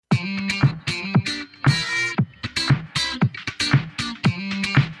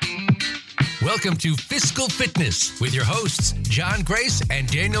Welcome to Fiscal Fitness with your hosts, John Grace and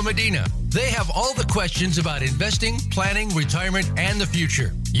Daniel Medina. They have all the questions about investing, planning, retirement, and the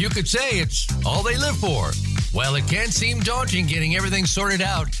future. You could say it's all they live for. While it can seem daunting getting everything sorted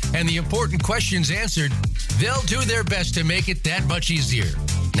out and the important questions answered, they'll do their best to make it that much easier.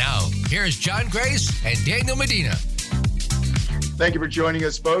 Now, here's John Grace and Daniel Medina. Thank you for joining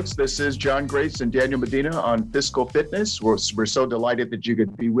us, folks. This is John Grace and Daniel Medina on Fiscal Fitness. We're so delighted that you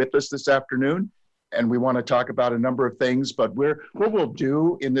could be with us this afternoon. And we want to talk about a number of things, but what we'll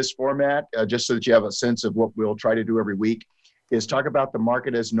do in this format, just so that you have a sense of what we'll try to do every week, is talk about the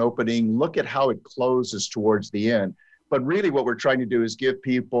market as an opening, look at how it closes towards the end. But really what we're trying to do is give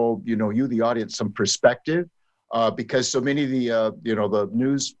people, you, the audience, some perspective. Because so many of the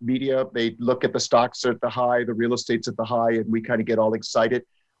news media, they look at the stocks at the high, the real estate's at the high, and we kind of get all excited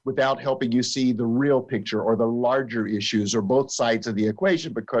without helping you see the real picture or the larger issues or both sides of the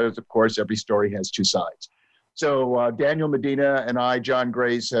equation, because, of course, every story has two sides. So Daniel Medina and I, John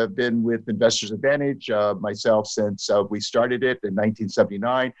Grace, have been with Investors Advantage, myself, since we started it in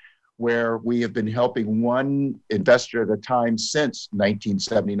 1979, where we have been helping one investor at a time since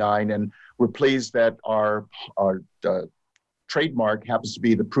 1979. And we're pleased that our trademark happens to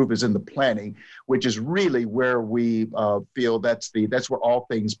be the proof is in the planning, which is really where we feel that's where all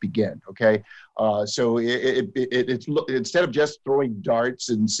things begin. Okay, so it's instead of just throwing darts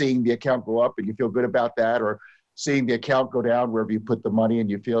and seeing the account go up and you feel good about that, or seeing the account go down wherever you put the money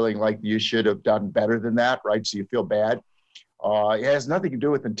and you're feeling like you should have done better than that, right? So you feel bad. It has nothing to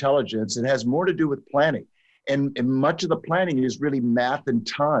do with intelligence. It has more to do with planning, and much of the planning is really math and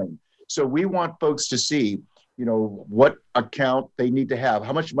time. So we want folks to see, what account they need to have,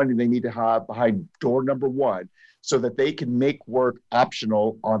 how much money they need to have behind door number one, so that they can make work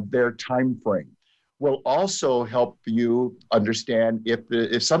optional on their time frame. We'll also help you understand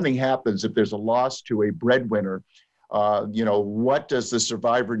if something happens, if there's a loss to a breadwinner, what does the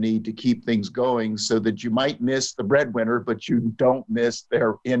survivor need to keep things going so that you might miss the breadwinner, but you don't miss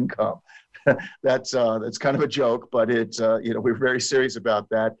their income. That's kind of a joke, but it's we're very serious about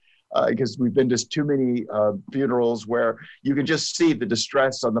that. Because we've been to too many funerals where you can just see the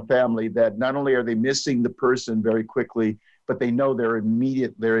distress on the family, that not only are they missing the person very quickly, but they know they're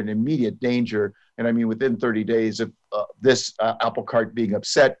in immediate danger. And I mean, within 30 days of this apple cart being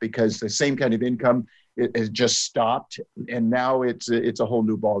upset because the same kind of income it has just stopped, and now it's a whole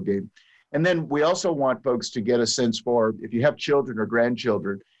new ball game. And then we also want folks to get a sense for if you have children or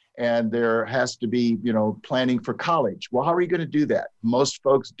grandchildren, and there has to be, planning for college. Well, how are you going to do that? Most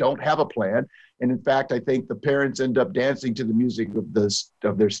folks don't have a plan. And in fact, I think the parents end up dancing to the music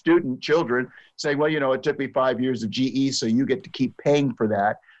of their student children, saying, well, it took me 5 years of GE, so you get to keep paying for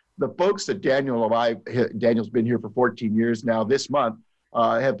that. The folks that Daniel's been here for 14 years now this month,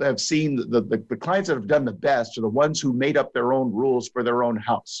 have seen the clients that have done the best are the ones who made up their own rules for their own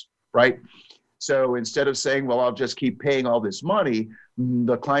house, right? So instead of saying, well, I'll just keep paying all this money,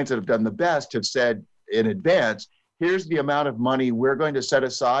 the clients that have done the best have said in advance, here's the amount of money we're going to set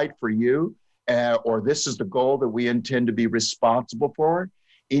aside for you, or this is the goal that we intend to be responsible for.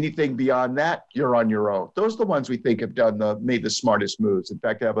 Anything beyond that, you're on your own. Those are the ones we think have made the smartest moves. In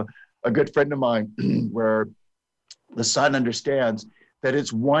fact, I have a good friend of mine where the son understands that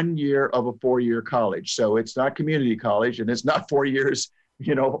it's 1 year of a 4-year college. So it's not community college, and it's not 4 years,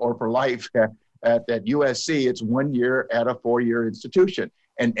 or for life. At USC, it's 1 year at a 4-year institution.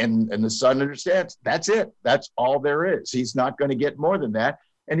 And the son understands that's it. That's all there is. He's not going to get more than that.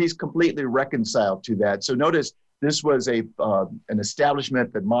 And he's completely reconciled to that. So notice this was an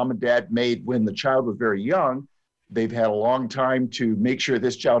establishment that mom and dad made when the child was very young. They've had a long time to make sure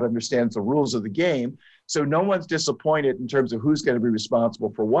this child understands the rules of the game. So no one's disappointed in terms of who's going to be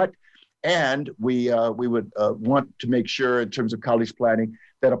responsible for what. And we would want to make sure in terms of college planning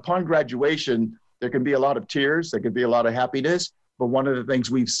that upon graduation, there can be a lot of tears, there can be a lot of happiness. But one of the things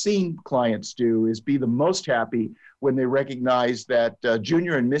we've seen clients do is be the most happy when they recognize that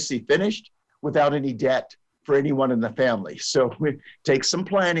Junior and Missy finished without any debt for anyone in the family. So it takes some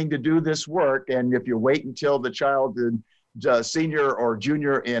planning to do this work. And if you wait until the child is senior or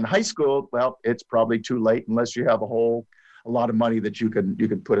junior in high school, well, it's probably too late unless you have a lot of money that you can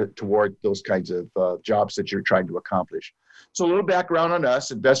put it toward those kinds of jobs that you're trying to accomplish. So a little background on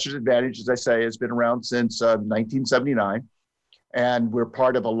us. Investors Advantage, as I say, has been around since 1979. And we're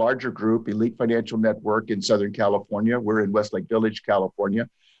part of a larger group, Elite Financial Network in Southern California. We're in Westlake Village, California,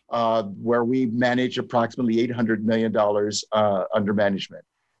 where we manage approximately $800 million under management.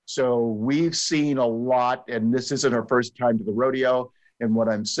 So we've seen a lot, and this isn't our first time to the rodeo. And what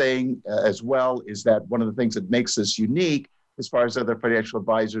I'm saying as well is that one of the things that makes us unique as far as other financial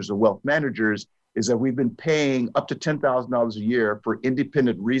advisors or wealth managers, is that we've been paying up to $10,000 a year for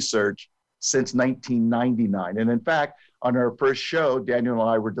independent research since 1999. And in fact, on our first show, Daniel and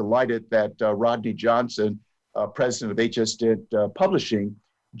I were delighted that Rodney Johnson, president of HS Dent Publishing,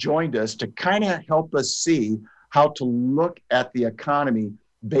 joined us to kind of help us see how to look at the economy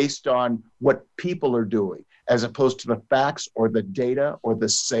based on what people are doing, as opposed to the facts or the data or the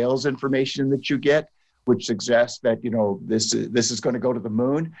sales information that you get, which suggests that, this is going to go to the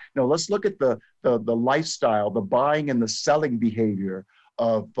moon. No, let's look at the lifestyle, the buying and the selling behavior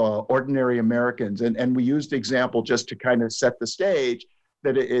of ordinary Americans. And we used the example just to kind of set the stage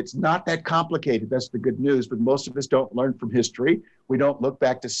that it's not that complicated. That's the good news, but most of us don't learn from history. We don't look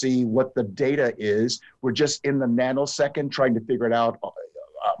back to see what the data is. We're just in the nanosecond trying to figure it out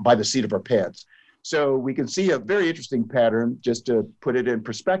by the seat of our pants. So we can see a very interesting pattern, just to put it in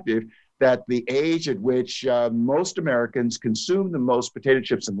perspective, that the age at which most Americans consume the most potato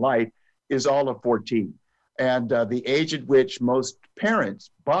chips in life is all of 14. And the age at which most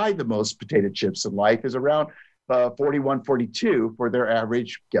parents buy the most potato chips in life is around 41, 42 for their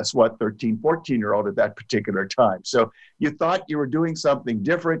average, guess what, 13, 14-year-old at that particular time. So you thought you were doing something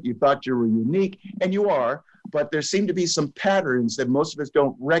different, you thought you were unique, and you are, but there seem to be some patterns that most of us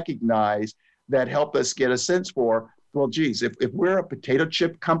don't recognize that help us get a sense for, well, geez, if we're a potato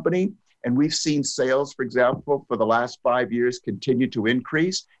chip company and we've seen sales, for example, for the last 5 years continue to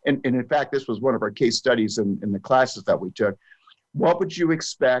increase, and in fact, this was one of our case studies in the classes that we took, what would you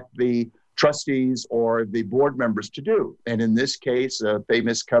expect the trustees or the board members to do? And in this case, a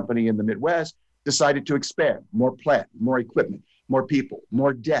famous company in the Midwest decided to expand, more plant, more equipment, more people,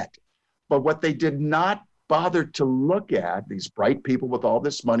 more debt. But what they did not bother to look at, these bright people with all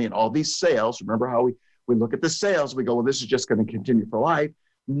this money and all these sales, remember how we look at the sales, we go, well, this is just going to continue for life.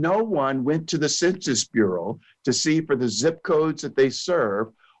 No one went to the Census Bureau to see for the zip codes that they serve,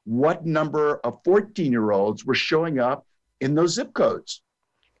 what number of 14-year-olds were showing up in those zip codes.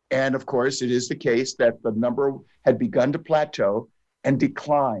 And of course, it is the case that the number had begun to plateau and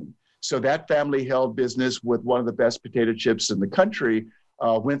decline. So that family held business with one of the best potato chips in the country,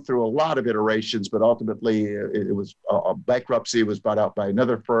 went through a lot of iterations, but ultimately it was a bankruptcy. It was bought out by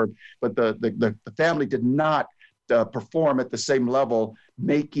another firm. But the family did not perform at the same level,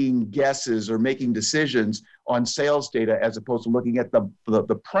 making guesses or making decisions on sales data, as opposed to looking at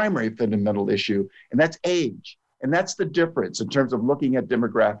the primary fundamental issue, and that's age. And that's the difference in terms of looking at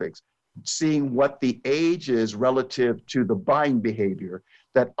demographics, seeing what the age is relative to the buying behavior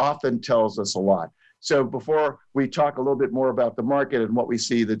that often tells us a lot. So before we talk a little bit more about the market and what we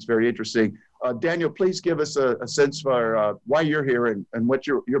see that's very interesting, Daniel, please give us a sense for why you're here and what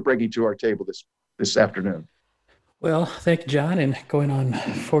you're bringing to our table this afternoon. Well, thank you, John. And going on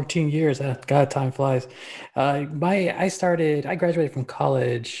 14 years, God, time flies. I graduated from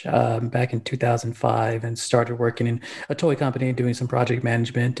college back in 2005 and started working in a toy company doing some project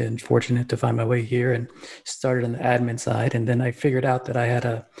management, and fortunate to find my way here and started on the admin side. And then I figured out that I had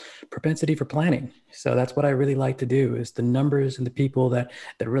a propensity for planning. So that's what I really like to do, is the numbers and the people that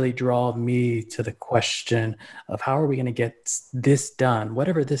really draw me to the question of how are we going to get this done,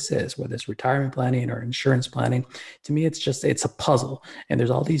 whatever this is, whether it's retirement planning or insurance planning. To me, it's a puzzle, and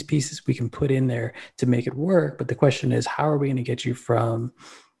there's all these pieces we can put in there to make it work. But the question is, how are we going to get you from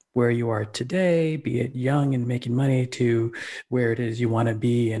where you are today, be it young and making money, to where it is you want to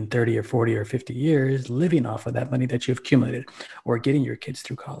be in 30 or 40 or 50 years, living off of that money that you've accumulated, or getting your kids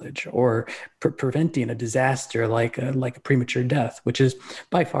through college, or preventing a disaster like a premature death, which is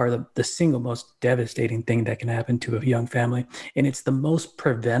by far the single most devastating thing that can happen to a young family. And it's the most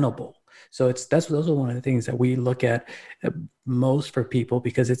preventable. So those are one of the things that we look at most for people,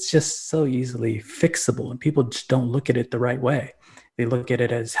 because it's just so easily fixable, and people just don't look at it the right way. They look at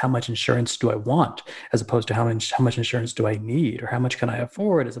it as, how much insurance do I want, as opposed to how much insurance do I need, or how much can I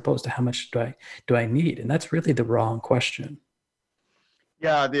afford, as opposed to how much do I need. And that's really the wrong question.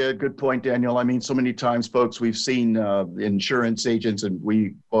 Yeah, good point, Daniel. I mean, so many times, folks, we've seen insurance agents, and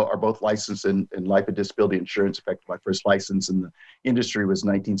we are both licensed in life and disability insurance. In fact, my first license in the industry was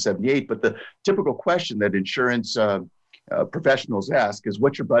 1978. But the typical question that insurance professionals ask is,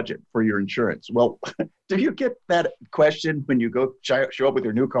 what's your budget for your insurance? Well, do you get that question when you go show up with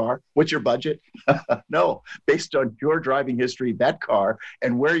your new car? What's your budget? No, based on your driving history, that car,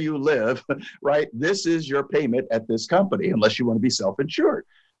 and where you live, right? This is your payment at this company, unless you want to be self-insured.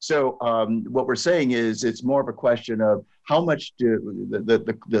 So what we're saying is, it's more of a question of how much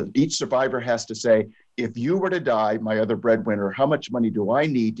do each survivor has to say, if you were to die, my other breadwinner, how much money do I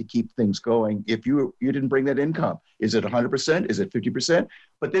need to keep things going if you didn't bring that income? Is it 100%? Is it 50%?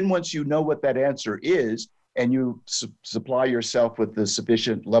 But then once you know what that answer is, and you supply yourself with the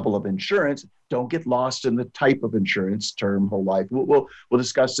sufficient level of insurance, don't get lost in the type of insurance, term, whole life. We'll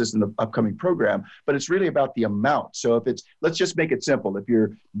discuss this in the upcoming program, but it's really about the amount. So if it's, let's just make it simple. If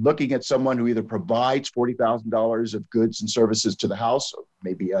you're looking at someone who either provides $40,000 of goods and services to the house, or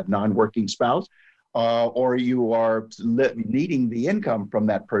maybe a non-working spouse, or you are needing the income from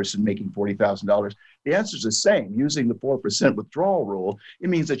that person making $40,000, the answer is the same. Using the 4% withdrawal rule, it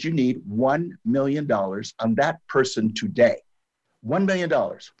means that you need $1 million on that person today. $1 million,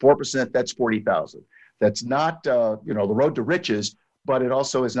 4%, that's 40,000. That's not, the road to riches, but it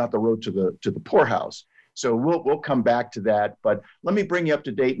also is not the road to the poorhouse. So we'll come back to that. But let me bring you up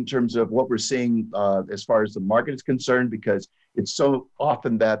to date in terms of what we're seeing as far as the market is concerned, because it's so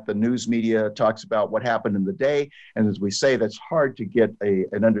often that the news media talks about what happened in the day. And as we say, that's hard to get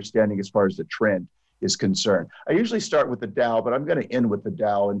an understanding as far as the trend is concerned. I usually start with the Dow, but I'm going to end with the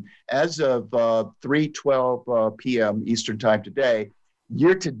Dow. And as of 3:12 p.m. Eastern time today,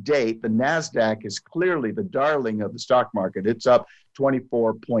 year to date, the NASDAQ is clearly the darling of the stock market. It's up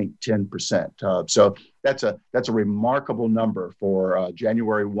 24.10%. So that's a remarkable number for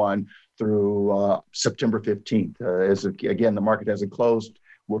January 1 through September 15th. Again, the market hasn't closed.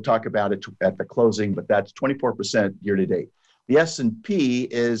 We'll talk about it at the closing, but that's 24% year to date. The S&P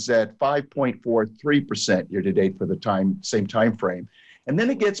is at 5.43% year to date for the same time frame. And then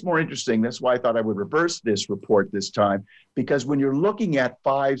it gets more interesting. That's why I thought I would reverse this report this time, because when you're looking at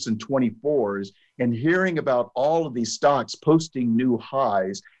 5s and 24s and hearing about all of these stocks posting new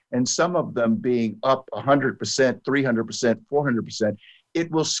highs, and some of them being up 100%, 300%, 400%, it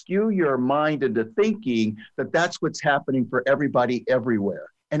will skew your mind into thinking that that's what's happening for everybody everywhere.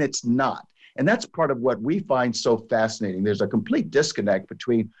 And it's not. And that's part of what we find so fascinating. There's a complete disconnect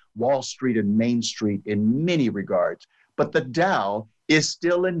between Wall Street and Main Street in many regards. But the Dow is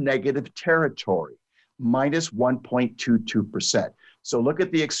still in negative territory, minus 1.22%. So look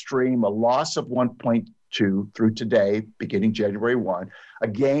at the extreme, a loss of 1.2 through today, beginning January 1, a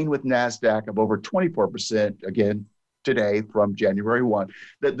gain with NASDAQ of over 24%, again, today from January 1.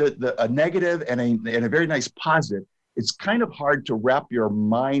 A negative and a very nice positive. It's kind of hard to wrap your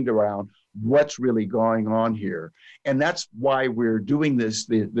mind around what's really going on here. And that's why we're doing this,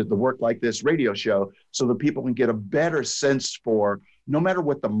 the work like this radio show, so that people can get a better sense for, no matter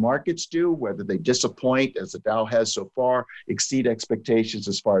what the markets do, whether they disappoint, as the Dow has so far, exceed expectations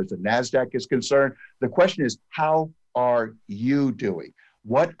as far as the NASDAQ is concerned. The question is, how are you doing?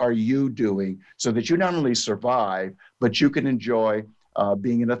 What are you doing so that you not only survive, but you can enjoy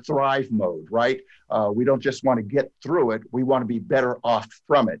being in a thrive mode, right? We don't just want to get through it. We want to be better off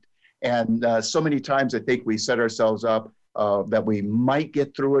from it. And so many times I think we set ourselves up that we might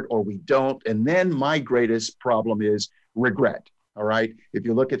get through it or we don't. And then my greatest problem is regret. All right. If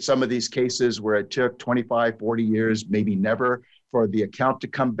you look at some of these cases where it took 25, 40 years, maybe never, for the account to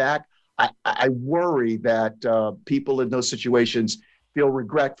come back, I worry that people in those situations feel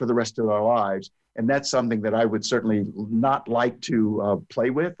regret for the rest of their lives. And that's something that I would certainly not like to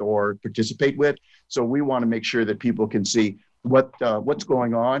play with or participate with. So we want to make sure that people can see what's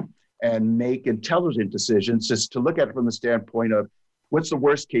going on and make intelligent decisions, just to look at it from the standpoint of, what's the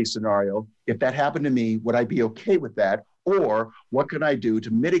worst case scenario? If that happened to me, would I be okay with that? Or what can I do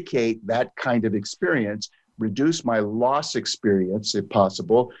to mitigate that kind of experience, reduce my loss experience if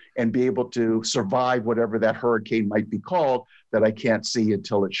possible, and be able to survive whatever that hurricane might be called that I can't see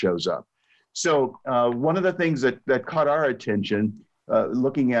until it shows up. So one of the things that caught our attention,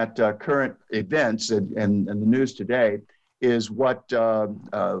 looking at current events and the news today, is what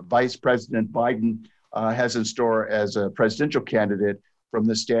Vice President Biden has in store as a presidential candidate from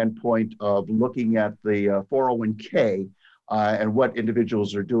the standpoint of looking at the 401k and what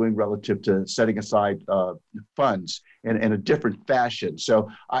individuals are doing relative to setting aside funds in a different fashion. So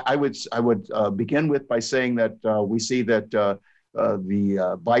I would begin with by saying that we see that the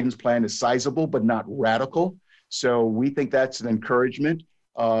Biden's plan is sizable but not radical. So we think that's an encouragement.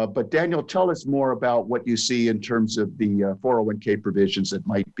 But Daniel, tell us more about what you see in terms of the 401k provisions that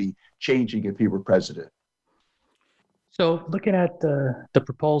might be changing if he were president. So looking at the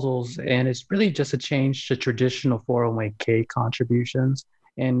proposals, and it's really just a change to traditional 401k contributions.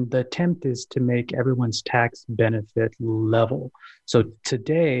 And the attempt is to make everyone's tax benefit level. So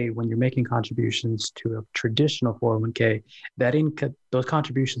today, when you're making contributions to a traditional 401k, that income, those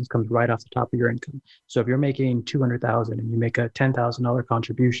contributions comes right off the top of your income. So if you're making $200,000 and you make a $10,000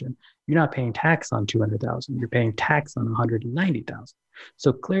 contribution, you're not paying tax on $200,000. You're paying tax on $190,000.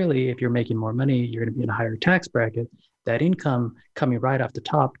 So clearly, if you're making more money, you're going to be in a higher tax bracket. That income coming right off the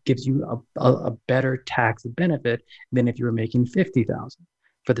top gives you a better tax benefit than if you were making $50,000.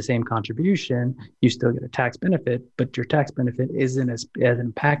 For the same contribution, you still get a tax benefit, but your tax benefit isn't as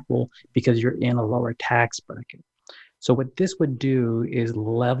impactful because you're in a lower tax bracket. So what this would do is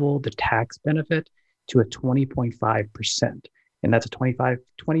level the tax benefit to a 20.5%. And that's a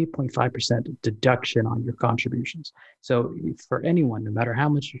 20.5% deduction on your contributions. So for anyone, no matter how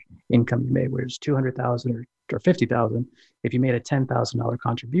much income you made, whether it's $200,000 or $50,000, if you made a $10,000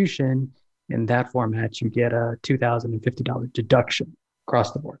 contribution in that format, you get a $2,050 deduction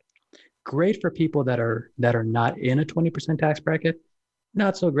across the board. Great for people that are not in a 20% tax bracket.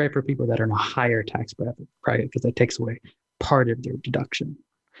 Not so great for people that are in a higher tax bracket because that takes away part of their deduction.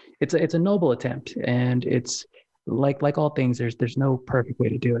 It's a noble attempt, and it's like all things, there's no perfect way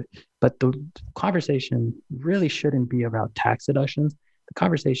to do it. But the conversation really shouldn't be about tax deductions. The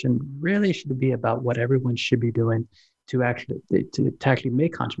conversation really should be about what everyone should be doing to actually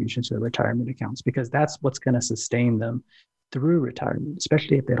make contributions to their retirement accounts, because that's what's going to sustain them through retirement,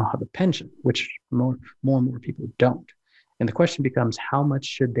 especially if they don't have a pension, which more and more people don't. And the question becomes, how much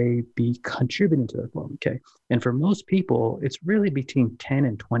should they be contributing to their 401k? And for most people, it's really between 10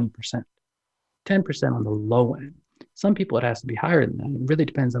 and 20%. 10% on the low end. Some people, it has to be higher than that. It really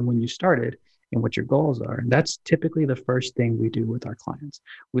depends on when you started and what your goals are. And that's typically the first thing we do with our clients.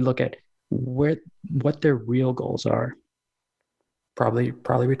 We look at what their real goals are, probably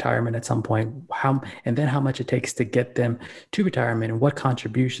retirement at some point, and then how much it takes to get them to retirement, and what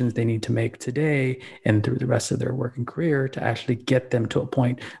contributions they need to make today and through the rest of their working career to actually get them to a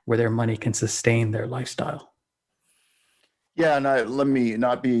point where their money can sustain their lifestyle. Yeah, and let me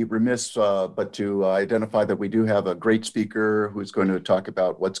not be remiss, but to identify that we do have a great speaker who's going to talk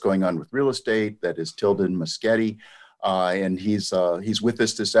about what's going on with real estate. That is Tilden Moschetti, and he's with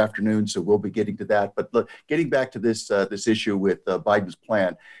us this afternoon, so we'll be getting to that. But look, getting back to this issue with Biden's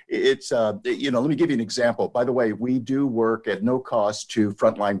plan, it's let me give you an example. By the way, we do work at no cost to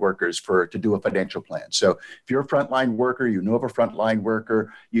frontline workers to do a financial plan. So if you're a frontline worker, you know of a frontline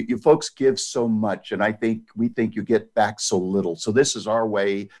worker, you folks give so much, and we think you get back so little. So this is our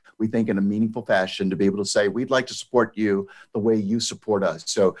way, we think, in a meaningful fashion, to be able to say, we'd like to support you the way you support us.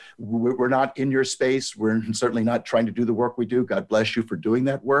 So we're not in your space. We're certainly not trying to do the work we do. God bless you for doing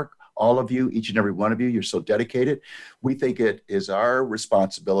that work. All of you, each and every one of you, you're so dedicated. We think it is our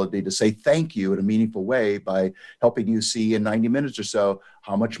responsibility to say thank you in a meaningful way by helping you see in 90 minutes or so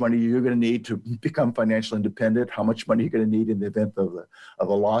how much money you're going to need to become financially independent, how much money you're going to need in the event of a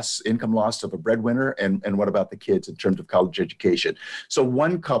income loss of a breadwinner, and what about the kids in terms of college education. So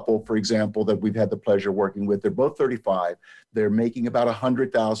one couple, for example, that we've had the pleasure working with, they're both 35. They're making about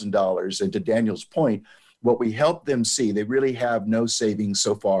 $100,000. And to Daniel's point, what we help them see, they really have no savings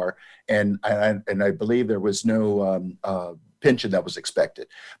so far, and I believe there was no pension that was expected.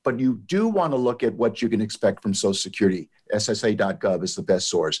 But you do want to look at what you can expect from Social Security. SSA.gov is the best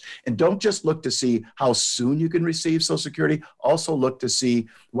source. And don't just look to see how soon you can receive Social Security. Also look to see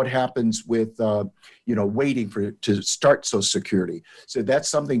what happens with waiting to start Social Security. So that's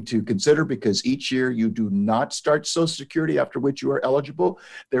something to consider, because each year you do not start Social Security, after which you are eligible,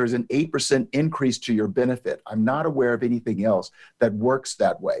 there is an 8% increase to your benefit. I'm not aware of anything else that works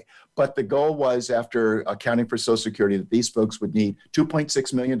that way. But the goal was, after accounting for Social Security, that these folks would need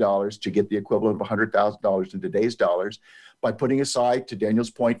 $2.6 million to get the equivalent of $100,000 in today's dollars. By putting aside, to Daniel's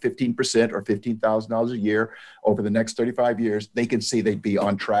point, 15% or $15,000 a year over the next 35 years, they can see they'd be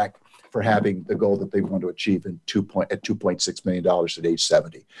on track for having the goal that they want to achieve at $2.6 million at age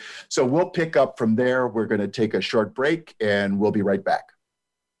 70. So we'll pick up from there. We're going to take a short break, and we'll be right back.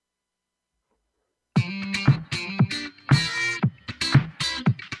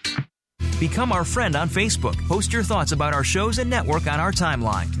 Become our friend on Facebook. Post your thoughts about our shows and network on our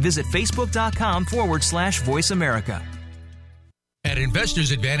timeline. Visit Facebook.com/Voice America. At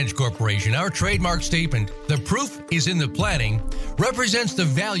Investors Advantage Corporation, our trademark statement, "The proof is in the planning," represents the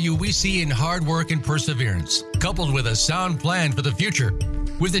value we see in hard work and perseverance, coupled with a sound plan for the future.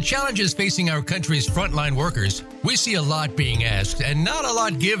 With the challenges facing our country's frontline workers, we see a lot being asked and not a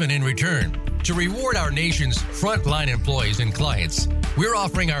lot given in return. To reward our nation's frontline employees and clients, we're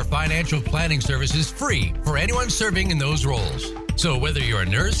offering our financial planning services free for anyone serving in those roles. So whether you're a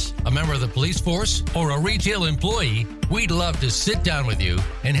nurse, a member of the police force, or a retail employee, we'd love to sit down with you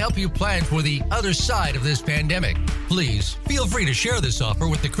and help you plan for the other side of this pandemic. Please feel free to share this offer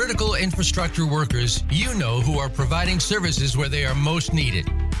with the critical infrastructure workers you know who are providing services where they are most needed.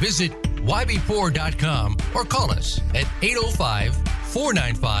 Visit ybpoor.com or call us at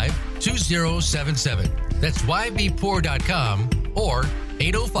 805-495-2077. That's ybpoor.com or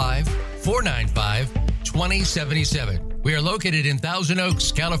 805-495-2077. We are located in Thousand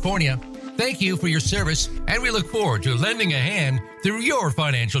Oaks, California. Thank you for your service, and we look forward to lending a hand through your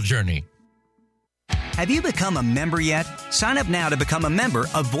financial journey. Have you become a member yet? Sign up now to become a member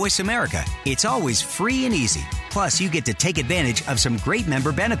of Voice America. It's always free and easy. Plus, you get to take advantage of some great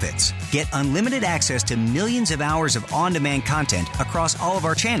member benefits. Get unlimited access to millions of hours of on-demand content across all of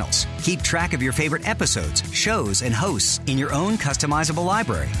our channels. Keep track of your favorite episodes, shows, and hosts in your own customizable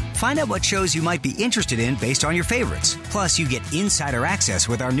library. Find out what shows you might be interested in based on your favorites. Plus, you get insider access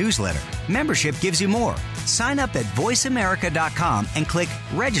with our newsletter. Membership gives you more. Sign up at voiceamerica.com and click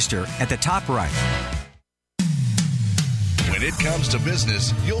register at the top right. When it comes to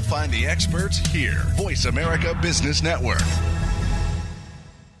business, you'll find the experts here. Voice America Business Network.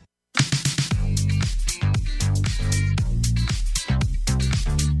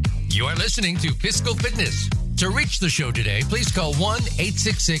 You are listening to Fiscal Fitness. To reach the show today, please call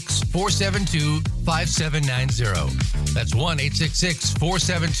 1-866-472-5790. That's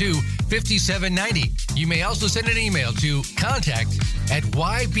 1-866-472-5790. You may also send an email to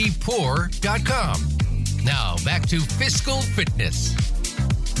contact@ybpoor.com. Now, back to Fiscal Fitness.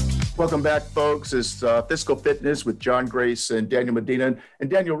 Welcome back, folks. It's Fiscal Fitness with John Grace and Daniel Medina. And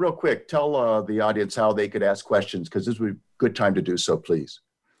Daniel, real quick, tell the audience how they could ask questions, because this would be a good time to do so, please.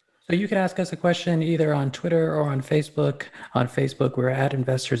 So you can ask us a question either on Twitter or on Facebook. On Facebook, we're at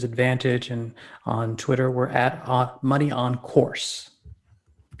Investors Advantage, and on Twitter, we're at Money on Course.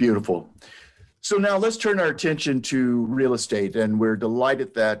 Beautiful. So now let's turn our attention to real estate, and we're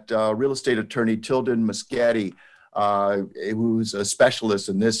delighted that real estate attorney Tilden Muscati, who's a specialist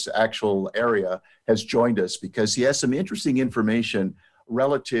in this actual area, has joined us because he has some interesting information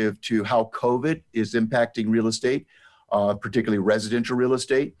relative to how COVID is impacting real estate, particularly residential real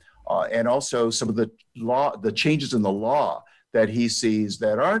estate, and also some of the changes in the law that he sees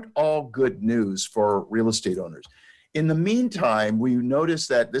that aren't all good news for real estate owners. In the meantime, we noticed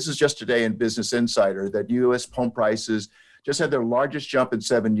that this is just today in Business Insider that U.S. home prices just had their largest jump in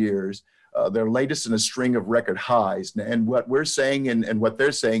 7 years, their latest in a string of record highs. And what we're saying and what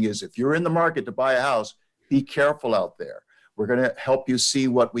they're saying is if you're in the market to buy a house, be careful out there. We're going to help you see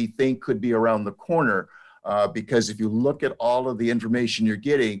what we think could be around the corner because if you look at all of the information you're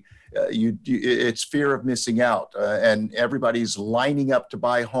getting, it's fear of missing out. And everybody's lining up to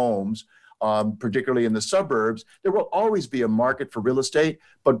buy homes. Particularly in the suburbs, there will always be a market for real estate,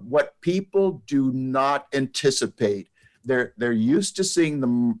 but what people do not anticipate, they're used to seeing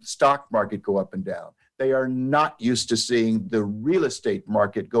the stock market go up and down. They are not used to seeing the real estate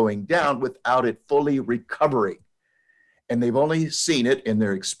market going down without it fully recovering. And they've only seen it in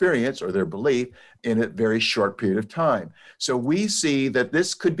their experience or their belief in a very short period of time. So we see that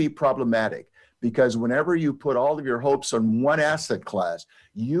this could be problematic. Because whenever you put all of your hopes on one asset class,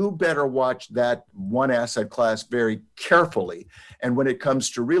 you better watch that one asset class very carefully. And when it comes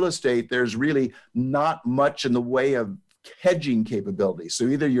to real estate, there's really not much in the way of hedging capability. So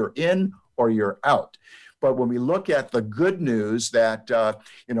either you're in or you're out. But when we look at the good news that,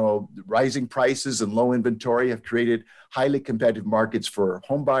 rising prices and low inventory have created highly competitive markets for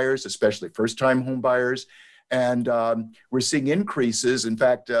home buyers, especially first-time home buyers. And we're seeing increases. In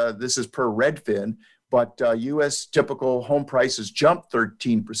fact, this is per Redfin, but U.S. typical home prices jumped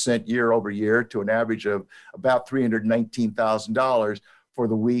 13% year over year to an average of about $319,000 for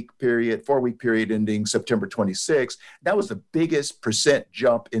the 4-week period ending September 26. That was the biggest percent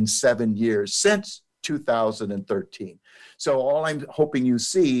jump in 7 years since 2013. So all I'm hoping you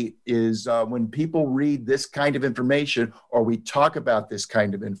see is when people read this kind of information or we talk about this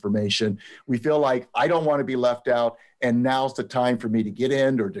kind of information, we feel like I don't want to be left out and now's the time for me to get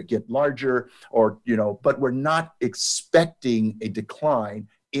in or to get larger but we're not expecting a decline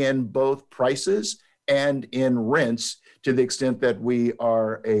in both prices and in rents to the extent that we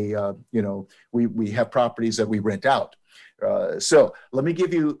are we have properties that we rent out. So let me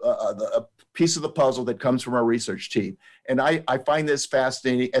give you a piece of the puzzle that comes from our research team. And I find this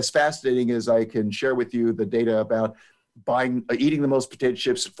fascinating as I can share with you the data about eating the most potato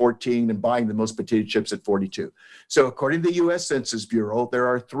chips at 14 and buying the most potato chips at 42. So according to the U.S. Census Bureau, there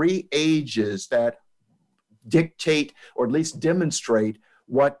are 3 ages that dictate or at least demonstrate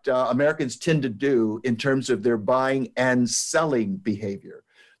what Americans tend to do in terms of their buying and selling behavior.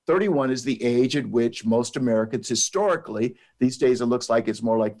 31 is the age at which most Americans historically, these days it looks like it's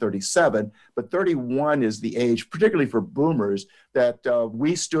more like 37, but 31 is the age, particularly for boomers, that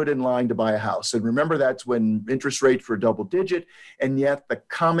we stood in line to buy a house. And remember, that's when interest rates were double digit, and yet the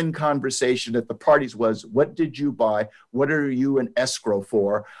common conversation at the parties was, what did you buy? What are you in escrow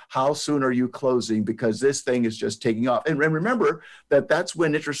for? How soon are you closing? Because this thing is just taking off. And remember that that's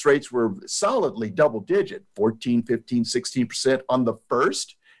when interest rates were solidly double digit, 14, 15, 16% on the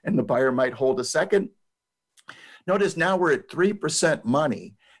first. and the buyer might hold a second. Notice now we're at 3%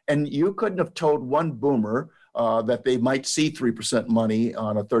 money, and you couldn't have told one boomer that they might see 3% money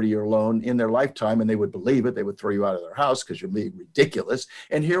on a 30-year loan in their lifetime, and they would believe it. They would throw you out of their house because you're being ridiculous.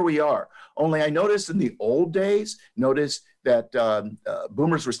 And here we are. Only I noticed in the old days, that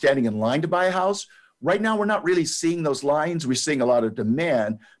boomers were standing in line to buy a house. Right now, we're not really seeing those lines. We're seeing a lot of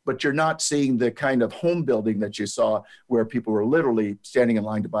demand, but you're not seeing the kind of home building that you saw where people were literally standing in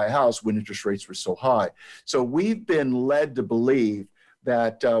line to buy a house when interest rates were so high. So we've been led to believe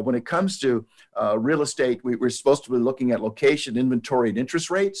that when it comes to real estate, we're supposed to be looking at location, inventory, and interest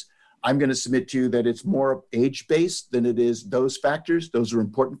rates. I'm going to submit to you that it's more age-based than it is those factors. Those are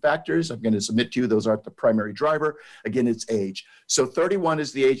important factors. I'm going to submit to you those aren't the primary driver. Again, it's age. So 31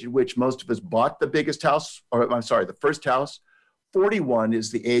 is the age at which most of us bought the biggest house, the first house. 41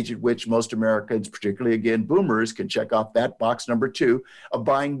 is the age at which most Americans, particularly, again, boomers, can check off that box number 2 of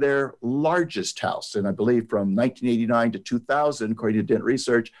buying their largest house. And I believe from 1989 to 2000, according to Dent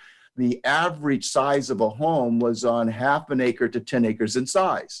Research, the average size of a home was on 0.5 acre to 10 acres in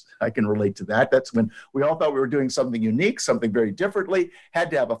size. I can relate to that. That's when we all thought we were doing something unique, something very differently, had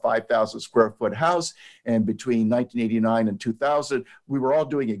to have a 5,000 square foot house. And between 1989 and 2000, we were all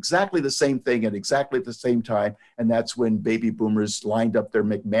doing exactly the same thing at exactly the same time. And that's when baby boomers lined up their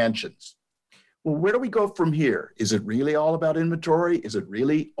McMansions. Well, where do we go from here? Is it really all about inventory? Is it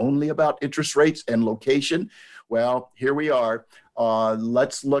really only about interest rates and location? Well, here we are.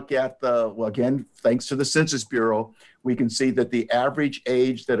 Let's look at again, thanks to the Census Bureau, we can see that the average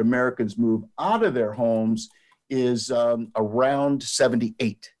age that Americans move out of their homes is around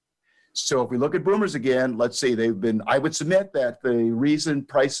 78. So if we look at boomers again, let's see, I would submit that the reason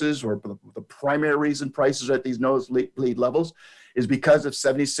prices, or the primary reason prices are at these nosebleed levels, is because of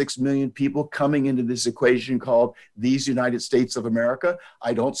 76 million people coming into this equation called these United States of America.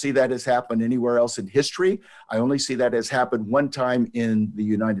 I don't see that as happened anywhere else in history. I only see that as happened one time in the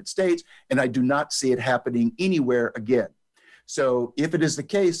United States, and I do not see it happening anywhere again. So if it is the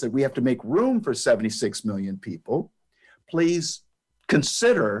case that we have to make room for 76 million people, please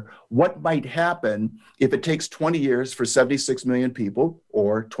consider what might happen if it takes 20 years for 76 million people,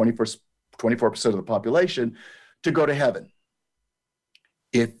 or 24% of the population, to go to heaven.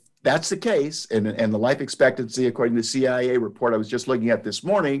 If that's the case, and the life expectancy, according to the CIA report I was just looking at this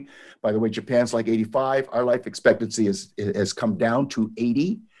morning, by the way, Japan's like 85, our life expectancy has come down to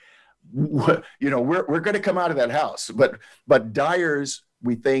 80. We're going to come out of that house, but dyers,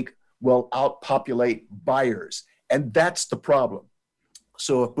 we think, will outpopulate buyers, and that's the problem.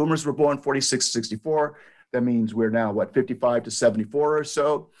 So if boomers were born 46 to 64, that means we're now, 55 to 74 or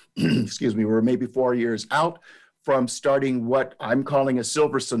so. Excuse me, we're maybe 4 years out from starting what I'm calling a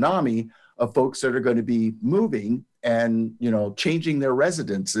silver tsunami of folks that are going to be moving and, changing their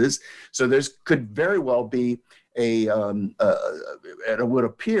residences. So could very well be and it would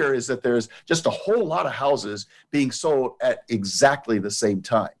appear is that there's just a whole lot of houses being sold at exactly the same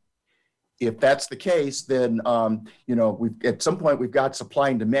time. If that's the case, then, at some point we've got supply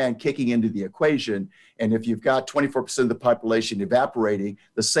and demand kicking into the equation. And if you've got 24% of the population evaporating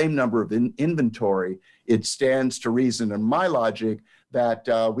the same number of inventory, it stands to reason in my logic that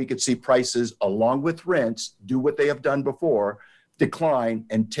we could see prices along with rents do what they have done before, decline,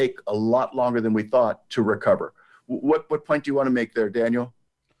 and take a lot longer than we thought to recover. What point do you want to make there, Daniel?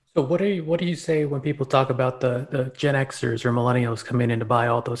 So what do you say when people talk about the Gen Xers or millennials coming in to buy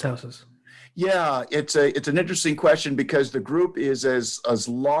all those houses? Yeah, it's an interesting question because the group is as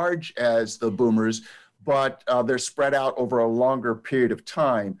large as the boomers, but they're spread out over a longer period of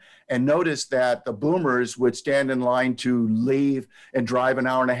time. And notice that the boomers would stand in line to leave and drive an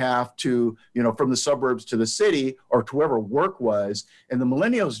hour and a half to, from the suburbs to the city or to wherever work was. And the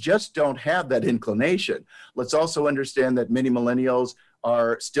millennials just don't have that inclination. Let's also understand that many millennials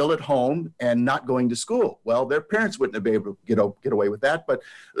are still at home and not going to school. Well, their parents wouldn't have been able to get away with that, but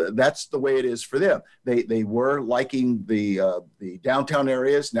that's the way it is for them. They were liking the downtown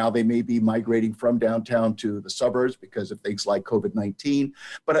areas. Now they may be migrating from downtown to the suburbs because of things like COVID-19.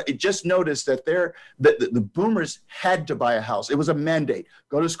 But I just noticed that the boomers had to buy a house. It was a mandate.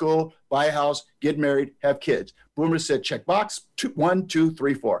 Go to school, buy a house, get married, have kids. Boomers said, check box 1, 2,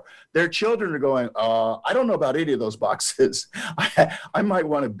 3, 4. Their children are going, I don't know about any of those boxes. I might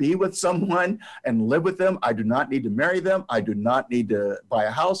want to be with someone and live with them. I do not need to marry them. I do not need to buy a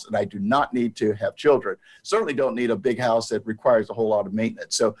house, and I do not need to have children. Certainly don't need a big house that requires a whole lot of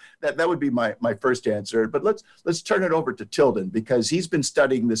maintenance. So that would be my first answer. But let's turn it over to Tilden because he's been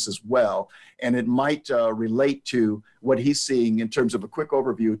studying this as well, and it might relate to what he's seeing in terms of a quick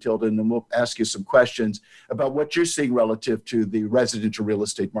overview, Tilden, then we'll ask you some questions about what you're seeing relative to the residential real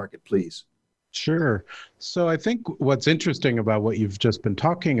estate market, please. Sure. So I think what's interesting about what you've just been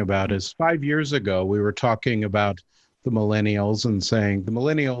talking about is 5 years ago, we were talking about the millennials and saying the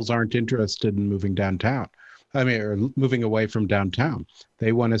millennials aren't interested in moving downtown. Or moving away from downtown.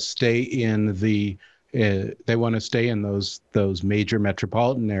 They want to stay in those major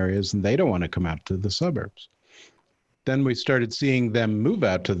metropolitan areas, and they don't want to come out to the suburbs. Then we started seeing them move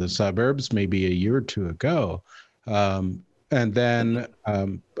out to the suburbs maybe a year or two ago. And then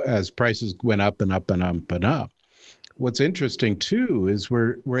as prices went up and up and up and up, what's interesting too is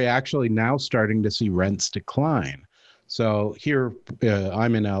we're actually now starting to see rents decline. So here,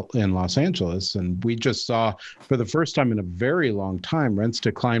 I'm in Los Angeles, and we just saw, for the first time in a very long time, rents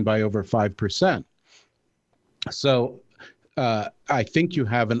decline by over 5%. So I think you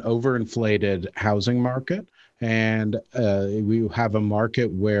have an overinflated housing market, and we have a market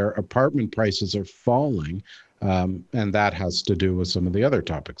where apartment prices are falling, and that has to do with some of the other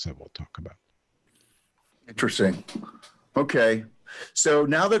topics that we'll talk about. Interesting. Okay. So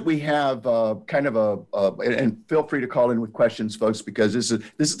now that we have and feel free to call in with questions, folks, because this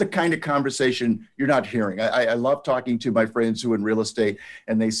is the kind of conversation you're not hearing. I love talking to my friends who are in real estate,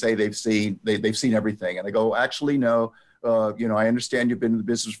 and they say they've seen everything, and I go, actually, no. I understand you've been in the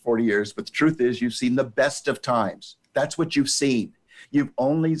business for 40 years, but the truth is you've seen the best of times. That's what you've seen. You've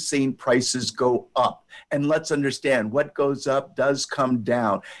only seen prices go up. And let's understand, what goes up does come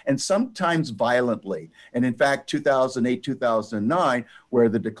down, and sometimes violently. And in fact, 2008, 2009, where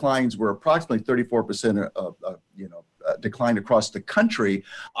the declines were approximately 34% decline across the country,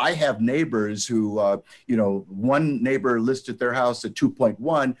 I have neighbors who, one neighbor listed their house at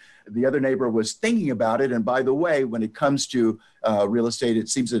 2.1. The other neighbor was thinking about it. And by the way, when it comes to real estate, it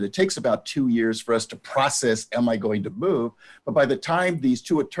seems that it takes about 2 years for us to process, am I going to move? But by the time these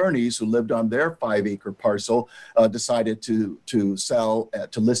two attorneys who lived on their 5-acre parcel decided to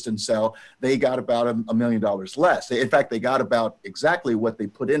list and sell, they got about $1 million less. In fact, they got about exactly what they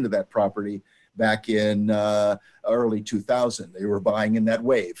put into that property back in early 2000. They were buying in that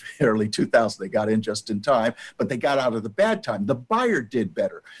wave, early 2000. They got in just in time, but they got out of the bad time. The buyer did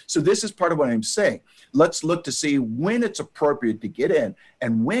better. So this is part of what I'm saying. Let's look to see when it's appropriate to get in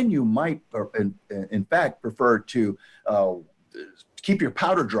and when you might, in fact, prefer to keep your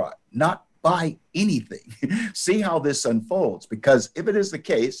powder dry, not buy anything. See how this unfolds, because if it is the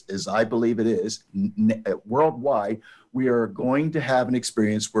case, as I believe it is, worldwide, we are going to have an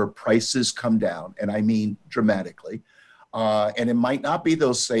experience where prices come down, and I mean dramatically. And it might not be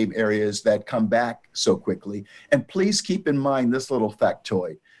those same areas that come back so quickly. And please keep in mind this little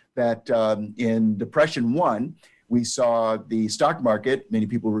factoid, that in Depression 1, we saw the stock market, many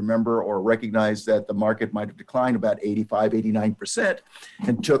people remember or recognize that the market might have declined about 85, 89%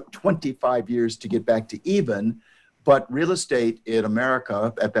 and took 25 years to get back to even. But real estate in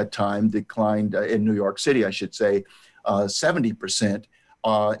America at that time declined, in New York City, I should say, 70%,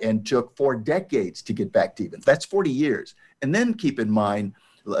 and took 4 decades to get back to even. That's 40 years. And then keep in mind,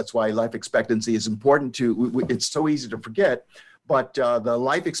 that's why life expectancy is important it's so easy to forget. But the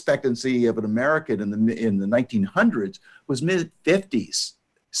life expectancy of an American in the 1900s was mid-50s.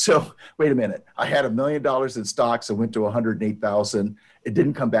 So wait a minute. I had $1 million in stocks. It went to 108,000. It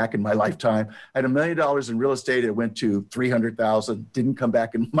didn't come back in my lifetime. I had $1 million in real estate. It went to 300,000. Didn't come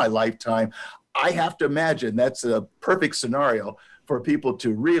back in my lifetime. I have to imagine that's a perfect scenario for people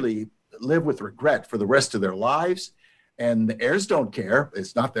to really live with regret for the rest of their lives. And the heirs don't care.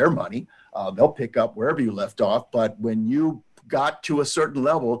 It's not their money. They'll pick up wherever you left off. But when you got to a certain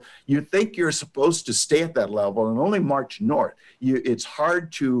level, you think you're supposed to stay at that level and only march north. It's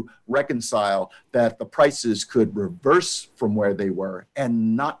hard to reconcile that the prices could reverse from where they were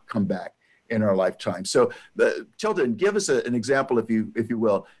and not come back in our lifetime. So, Tilden, give us an example, if you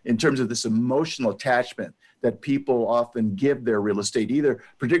will, in terms of this emotional attachment that people often give their real estate, either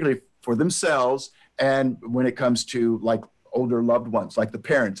particularly for themselves and when it comes to like older loved ones, like the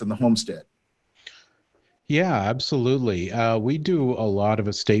parents and the homestead. Yeah, absolutely. We do a lot of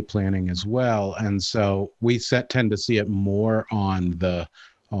estate planning as well, and so we tend to see it more on the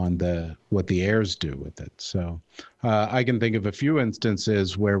what the heirs do with it. So I can think of a few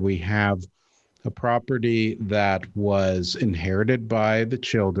instances where we have a property that was inherited by the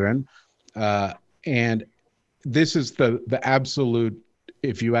children, and this is the absolute.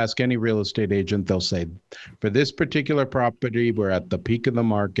 If you ask any real estate agent, they'll say, for this particular property, we're at the peak of the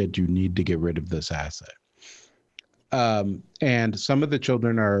market. You need to get rid of this asset. And some of the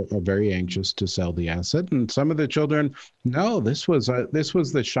children are very anxious to sell the asset, and some of the children, no, this was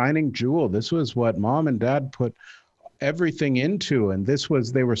the shining jewel. This was what mom and dad put everything into, and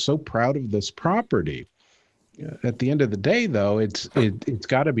they were so proud of this property. At the end of the day, though, it's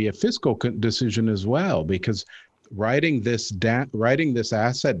got to be a fiscal decision as well, because writing this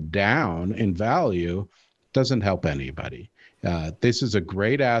asset down in value doesn't help anybody. This is a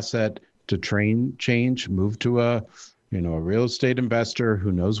great asset to change, move to a real estate investor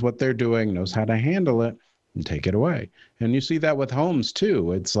who knows what they're doing, knows how to handle it, and take it away. And you see that with homes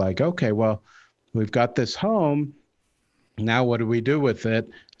too. It's like, okay, well, we've got this home. Now what do we do with it?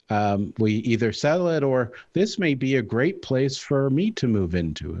 We either sell it, or this may be a great place for me to move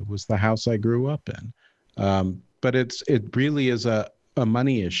into. It was the house I grew up in. But it really is a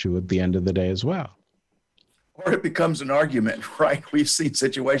money issue at the end of the day as well. Or it becomes an argument, right? We've seen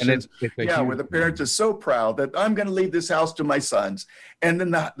situations, where the parents are so proud that I'm going to leave this house to my sons. And then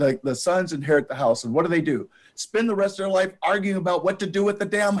the sons inherit the house. And what do? Spend the rest of their life arguing about what to do with the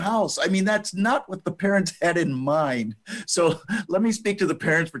damn house. I mean, that's not what the parents had in mind. So let me speak to the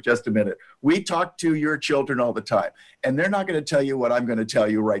parents for just a minute. We talk to your children all the time, and they're not going to tell you what I'm going to tell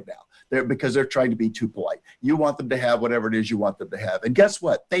you right now. Because they're trying to be too polite. You want them to have whatever it is you want them to have. And guess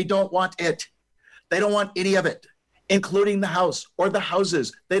what? They don't want it. They don't want any of it, including the house or the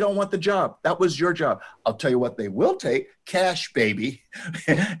houses. They don't want the job. That was your job. I'll tell you what they will take: cash, baby.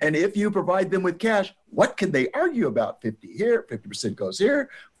 And if you provide them with cash, what can they argue about? 50 here, 50% goes here,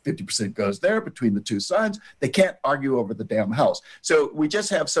 50% goes there between the two sons. They can't argue over the damn house. So we just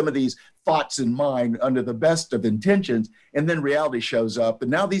have some of these thoughts in mind under the best of intentions, and then reality shows up.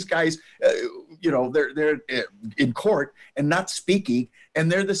 And now these guys, they're in court and not speaking,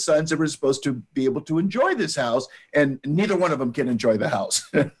 and they're the sons that were supposed to be able to enjoy this house, and neither one of them can enjoy the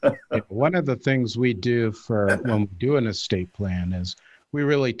house. One of the things we do when we do an estate plan is we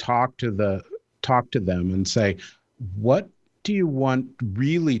really talk to them and say, what do you want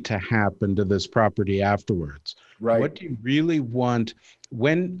really to happen to this property afterwards? Right. What do you really want?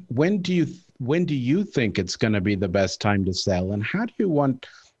 When do you think it's going to be the best time to sell? And how do you want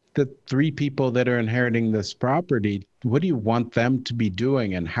the three people that are inheriting this property, what do you want them to be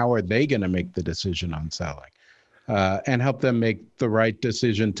doing, and how are they going to make the decision on selling? And help them make the right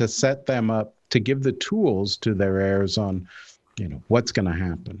decision to set them up, to give the tools to their heirs on, what's going to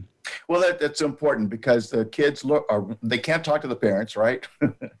happen. Well, that's important, because the kids they can't talk to the parents, right?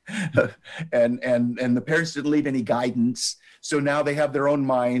 and the parents didn't leave any guidance. So now they have their own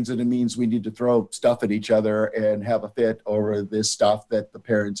minds, and it means we need to throw stuff at each other and have a fit over this stuff that the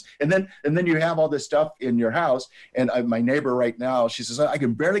parents, and then you have all this stuff in your house. And my neighbor right now, she says, I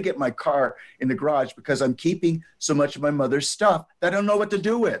can barely get my car in the garage because I'm keeping so much of my mother's stuff that I don't know what to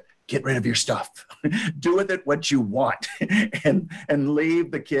do with. Get rid of your stuff. Do with it what you want, and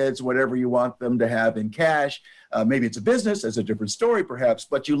leave the kids whatever you want them to have in cash. Maybe it's a business, that's a different story perhaps,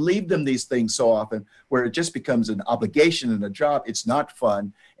 but you leave them these things so often where it just becomes an obligation and a job. It's not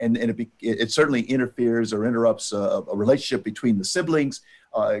fun, and it certainly interferes or interrupts a relationship between the siblings.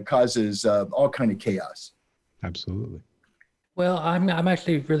 It causes all kind of chaos. Absolutely. Well, I'm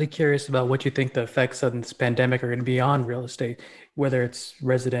actually really curious about what you think the effects of this pandemic are going to be on real estate, whether it's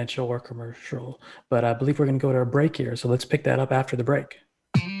residential or commercial. But I believe we're going to go to a break here, so let's pick that up after the break.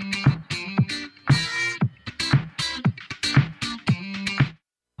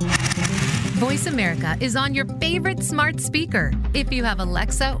 Voice America is on your favorite smart speaker. If you have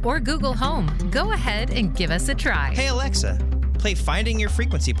Alexa or Google Home, go ahead and give us a try. Hey, Alexa, play Finding Your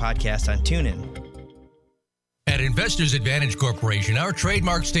Frequency podcast on TuneIn. At Investors Advantage Corporation, our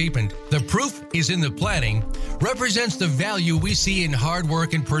trademark statement, "The proof is in the planning," represents the value we see in hard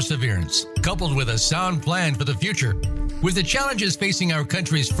work and perseverance, coupled with a sound plan for the future. With the challenges facing our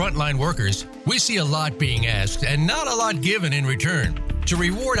country's frontline workers, we see a lot being asked and not a lot given in return. To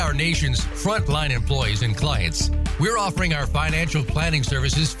reward our nation's frontline employees and clients, we're offering our financial planning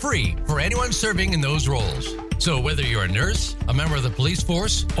services free for anyone serving in those roles. So whether you're a nurse, a member of the police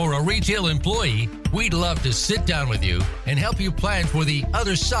force, or a retail employee, we'd love to sit down with you and help you plan for the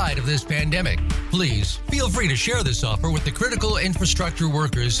other side of this pandemic. Please feel free to share this offer with the critical infrastructure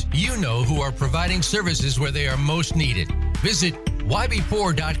workers you know who are providing services where they are most needed. Visit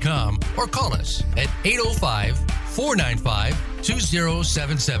ybpoor.com or call us at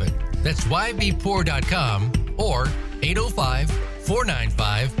 805-495-2077. That's ybpoor.com or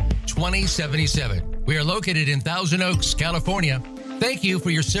 805-495-2077. We are located in Thousand Oaks, California. Thank you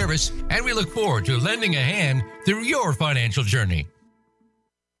for your service, and we look forward to lending a hand through your financial journey.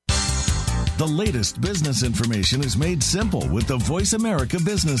 The latest business information is made simple with the Voice America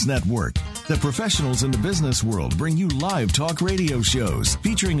Business Network. The professionals in the business world bring you live talk radio shows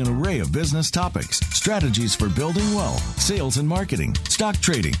featuring an array of business topics, strategies for building wealth, sales and marketing, stock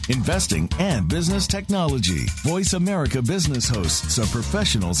trading, investing, and business technology. Voice America Business hosts are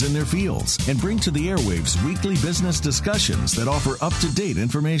professionals in their fields and bring to the airwaves weekly business discussions that offer up-to-date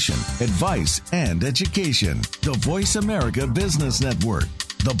information, advice, and education. The Voice America Business Network.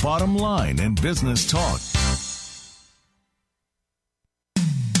 The bottom line in business talk.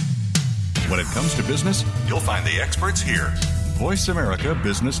 When it comes to business, you'll find the experts here. Voice America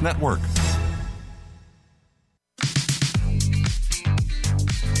Business Network.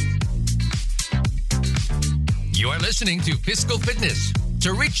 You are listening to Fiscal Fitness.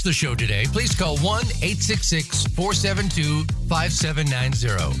 To reach the show today, please call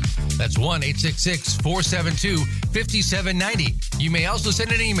 1-866-472-5790. That's 1-866-472-5790. You may also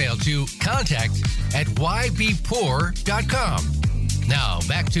send an email to contact@ybpoor.com. Now,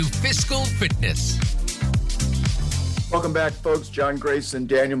 back to Fiscal Fitness. Welcome back, folks. John Grace and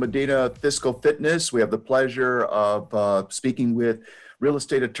Daniel Medina, Fiscal Fitness. We have the pleasure of speaking with real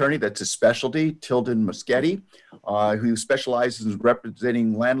estate attorney, that's his specialty, Tilden Moschetti, who specializes in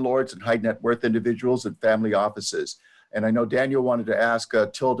representing landlords and high net worth individuals and family offices. And I know Daniel wanted to ask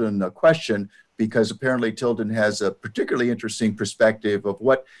Tilden a question because apparently Tilden has a particularly interesting perspective of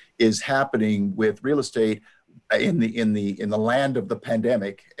what is happening with real estate in the land of the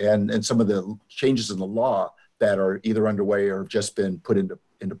pandemic and some of the changes in the law that are either underway or have just been put into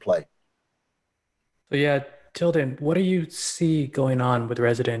play. So yeah, Tilden, what do you see going on with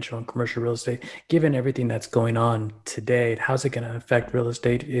residential and commercial real estate, given everything that's going on today? How's it going to affect real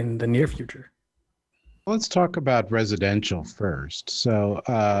estate in the near future? Let's talk about residential first. So,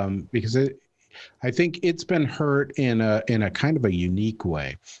 because I think it's been hurt in a kind of a unique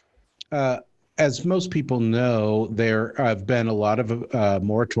way. As most people know, there have been a lot of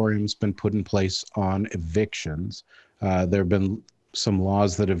moratoriums been put in place on evictions. There have been some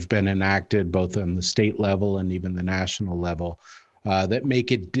laws that have been enacted both on the state level and even the national level that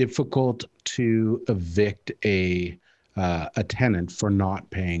make it difficult to evict a tenant for not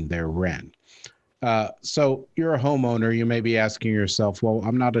paying their rent. So you're a homeowner, you may be asking yourself, well,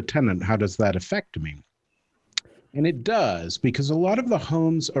 I'm not a tenant. How does that affect me? And it does, because a lot of the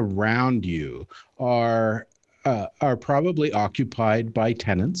homes around you are probably occupied by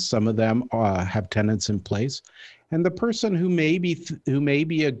tenants. Some of them have tenants in place. And the person who may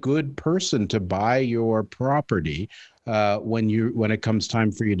be a good person to buy your property when it comes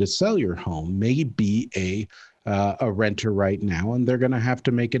time for you to sell your home may be a renter right now, and they're going to have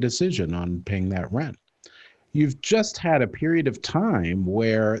to make a decision on paying that rent. You've just had a period of time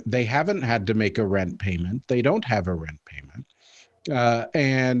where they haven't had to make a rent payment. They don't have a rent payment,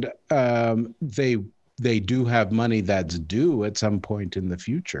 and they do have money that's due at some point in the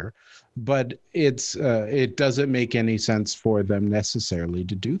future. But it doesn't make any sense for them necessarily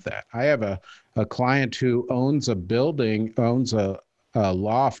to do that. I have a client who owns a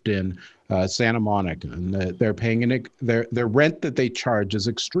loft in Santa Monica, and they're paying their rent that they charge is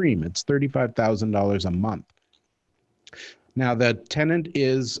extreme. It's $35,000 a month. Now, the tenant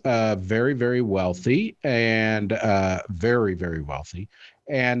is very, very wealthy and very, very wealthy,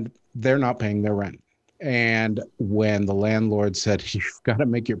 and they're not paying their rent. And when the landlord said, you've got to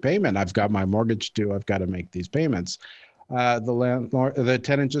make your payment, I've got my mortgage due, I've got to make these payments, the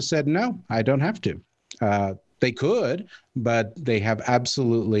tenant just said, no, I don't have to. They could, but they have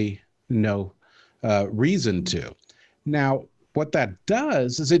absolutely no reason to. Now, what that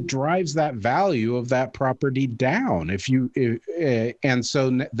does is it drives that value of that property down. And so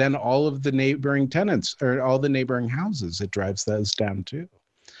then all of the neighboring tenants or all the neighboring houses, it drives those down too.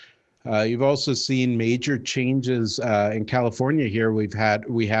 You've also seen major changes in California here. We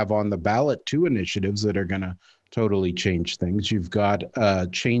have on the ballot 2 initiatives that are going to totally change things. You've got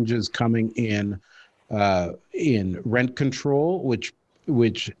changes coming in rent control, which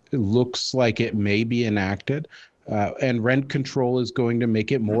looks like it may be enacted. And rent control is going to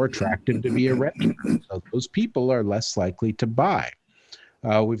make it more attractive to be a renter. So those people are less likely to buy.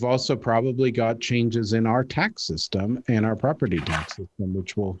 We've also probably got changes in our tax system and our property tax system,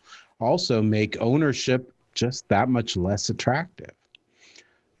 which will also make ownership just that much less attractive.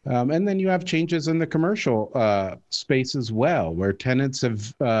 And then you have changes in the commercial space as well, where tenants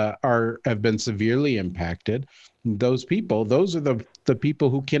have been severely impacted. Those are the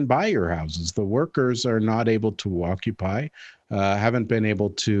people who can buy your houses. The workers are not able to occupy, haven't been able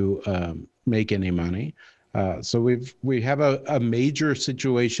to make any money. So we have a major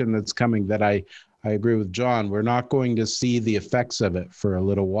situation that's coming that I agree with John. We're not going to see the effects of it for a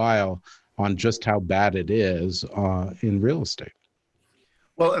little while on just how bad it is in real estate.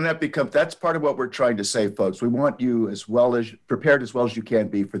 Well, and that's part of what we're trying to say, folks. We want you prepared as well as you can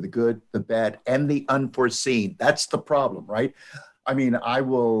be for the good, the bad, and the unforeseen. That's the problem, right? I mean, I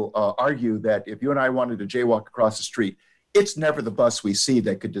will argue that if you and I wanted to jaywalk across the street, it's never the bus we see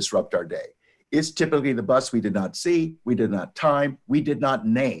that could disrupt our day. It's typically the bus we did not see, we did not time, we did not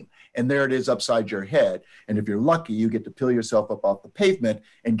name. And there it is upside your head. And if you're lucky, you get to peel yourself up off the pavement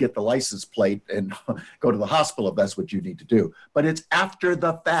and get the license plate and go to the hospital if that's what you need to do. But it's after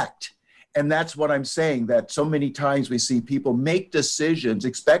the fact. And that's what I'm saying, that so many times we see people make decisions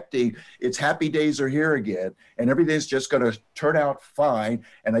expecting it's happy days are here again and everything's just going to turn out fine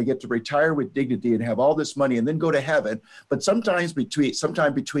and I get to retire with dignity and have all this money and then go to heaven. But sometime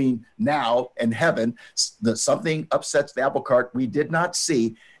between now and heaven, something upsets the apple cart we did not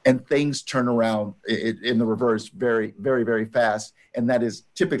see and things turn around in the reverse very, very, very fast. And that is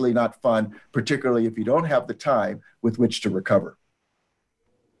typically not fun, particularly if you don't have the time with which to recover.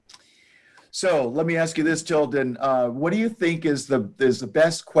 So let me ask you this, Tilden. What do you think is the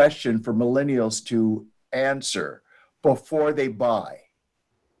best question for millennials to answer before they buy?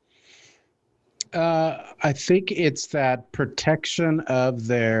 I think it's that protection of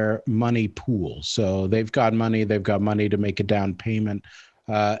their money pool. So they've got money to make a down payment.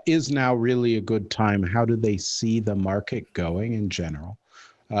 Is now really a good time? How do they see the market going in general?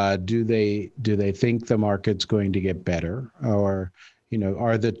 Do they think the market's going to get better, or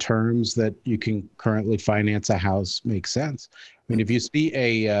are the terms that you can currently finance a house make sense? I mean, if you see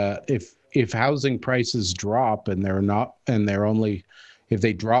if housing prices drop and if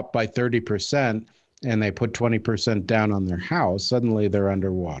they drop by 30% and they put 20% down on their house, suddenly they're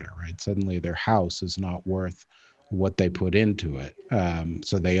underwater, right? Suddenly their house is not worth what they put into it.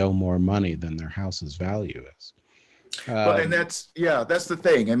 So they owe more money than their house's value is. Well, and that's the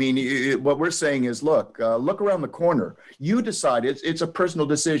thing. I mean, what we're saying is, look around the corner. You decide. It's a personal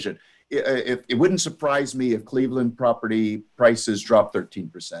decision. It wouldn't surprise me if Cleveland property prices drop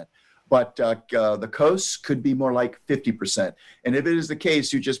 13%, but the coast could be more like 50%. And if it is the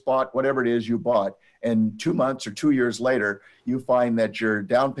case, you just bought whatever it is you bought, and 2 months or 2 years later, you find that your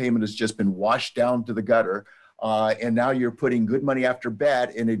down payment has just been washed down to the gutter, and now you're putting good money after bad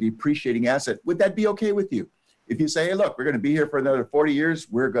in a depreciating asset. Would that be okay with you? If you say, hey, look, we're going to be here for another 40 years,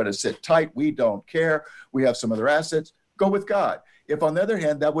 we're going to sit tight, we don't care, we have some other assets, go with God. If, on the other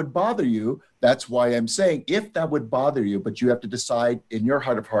hand, that would bother you, that's why I'm saying, if that would bother you, but you have to decide in your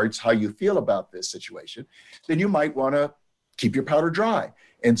heart of hearts how you feel about this situation, then you might want to keep your powder dry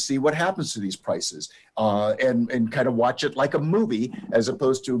and see what happens to these prices, and kind of watch it like a movie as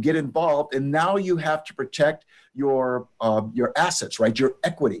opposed to get involved. And now you have to protect your assets, right? Your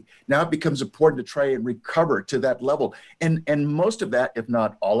equity. Now it becomes important to try and recover to that level. And most of that, if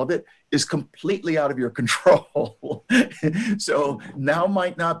not all of it, is completely out of your control. So now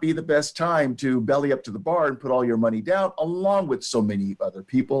might not be the best time to belly up to the bar and put all your money down, along with so many other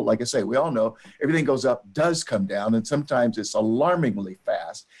people. Like I say, we all know everything goes up, does come down, and sometimes it's alarmingly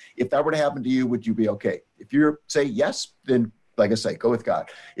fast. If that were to happen to you, would you be okay? If you say yes, then like I say, go with God.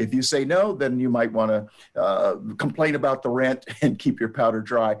 If you say no, then you might want to complain about the rent and keep your powder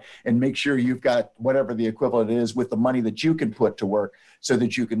dry and make sure you've got whatever the equivalent is with the money that you can put to work so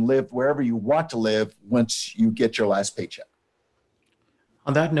that you can live wherever you want to live once you get your last paycheck.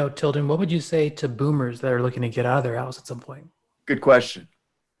 On that note, Tilden, what would you say to boomers that are looking to get out of their house at some point? Good question.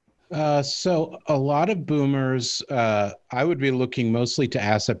 So a lot of boomers, I would be looking mostly to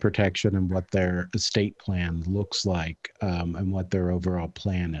asset protection and what their estate plan looks like, and what their overall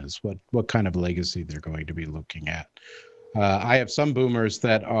plan is, what kind of legacy they're going to be looking at. I have some boomers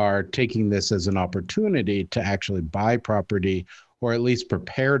that are taking this as an opportunity to actually buy property, or at least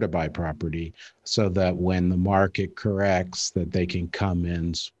prepare to buy property, so that when the market corrects, that they can come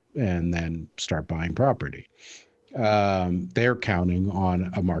in and then start buying property. They're counting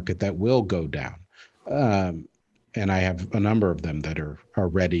on a market that will go down. And I have a number of them that are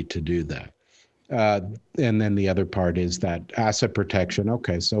ready to do that. And then the other part is that asset protection.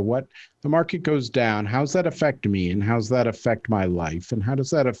 Okay, so what the market goes down, how's that affect me, and how's that affect my life, and how does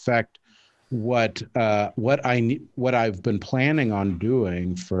that affect what I've been planning on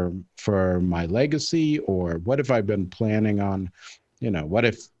doing for my legacy, or what if I've been planning on, what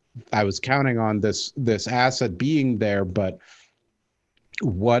if I was counting on this asset being there, but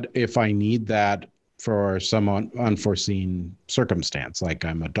what if I need that for some unforeseen circumstance, like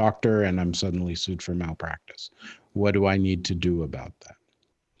I'm a doctor and I'm suddenly sued for malpractice? What do I need to do about that?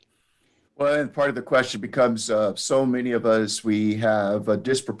 Well, and part of the question becomes, so many of us, we have a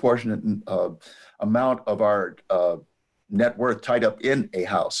disproportionate amount of our net worth tied up in a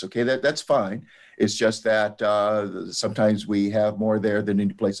house. Okay, that's fine. It's just that sometimes we have more there than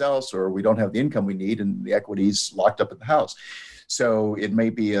any place else, or we don't have the income we need and the equity's locked up in the house. So it may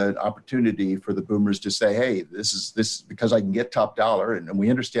be an opportunity for the boomers to say, hey, this is because I can get top dollar, and we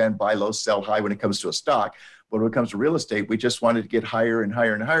understand buy low, sell high when it comes to a stock. But when it comes to real estate, we just wanted to get higher and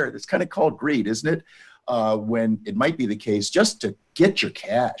higher and higher. That's kind of called greed, isn't it? When it might be the case just to get your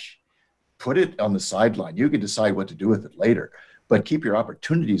cash, put it on the sideline. You can decide what to do with it later, but keep your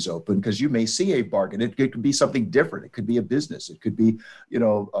opportunities open, because you may see a bargain. It could be something different. It could be a business. It could be,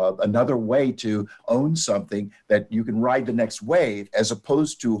 another way to own something that you can ride the next wave, as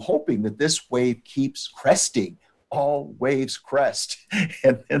opposed to hoping that this wave keeps cresting. All waves crest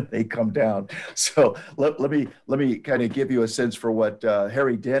and then they come down. So let me kind of give you a sense for what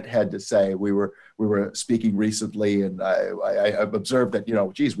Harry Dent had to say. We were speaking recently, and I observed that,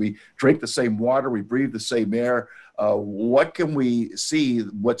 we drink the same water, we breathe the same air. What can we see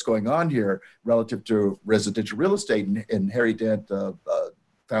what's going on here relative to residential real estate? And Harry Dent,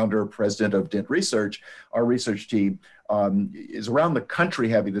 founder, president of Dent Research, our research team, is around the country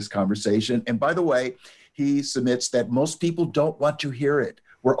having this conversation. And by the way, he submits that most people don't want to hear it.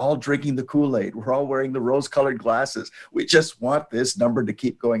 We're all drinking the Kool-Aid. We're all wearing the rose-colored glasses. We just want this number to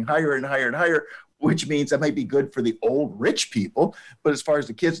keep going higher and higher and higher, which means that might be good for the old rich people. But as far as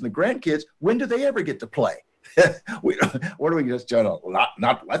the kids and the grandkids, when do they ever get to play? What do we just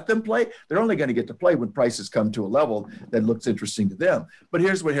not let them play? They're only going to get to play when prices come to a level that looks interesting to them. But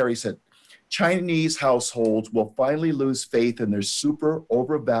here's what Harry said. Chinese households will finally lose faith in their super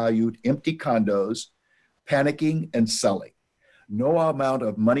overvalued empty condos, panicking and selling. No amount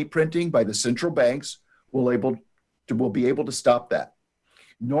of money printing by the central banks will be able to stop that.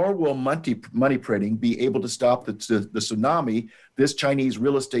 Nor will money printing be able to stop the tsunami this Chinese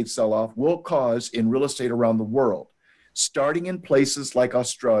real estate sell-off will cause in real estate around the world, starting in places like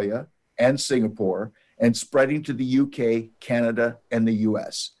Australia and Singapore and spreading to the UK, Canada, and the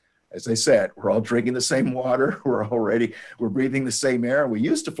US. As I said, we're all drinking the same water. We're breathing the same air. We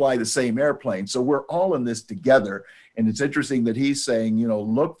used to fly the same airplane. So we're all in this together. And it's interesting that he's saying,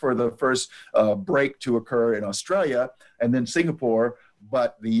 look for the first break to occur in Australia and then Singapore,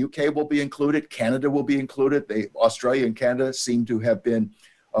 but the UK will be included. Canada will be included. Australia and Canada seem to have been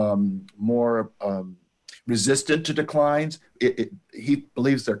more resistant to declines. He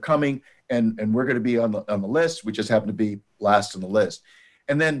believes they're coming, and we're going to be on the list. We just happen to be last on the list.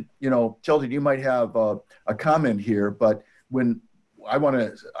 And then, Tilden, you might have a comment here, but when I want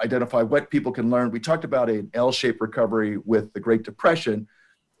to identify what people can learn, we talked about an L-shaped recovery with the Great Depression.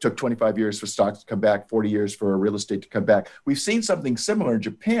 It took 25 years for stocks to come back, 40 years for real estate to come back. We've seen something similar in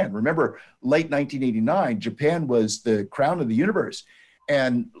Japan. Remember, late 1989, Japan was the crown of the universe.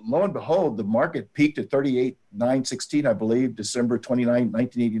 And lo and behold, the market peaked at 38,916, I believe, December 29,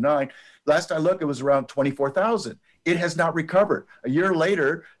 1989. Last I looked, it was around 24,000. It has not recovered. A year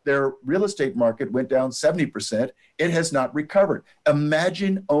later, their real estate market went down 70%. It has not recovered.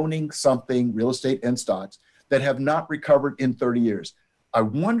 Imagine owning something, real estate and stocks, that have not recovered in 30 years. I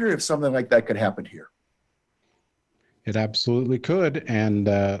wonder if something like that could happen here. It absolutely could. And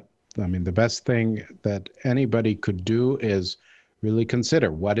the best thing that anybody could do is really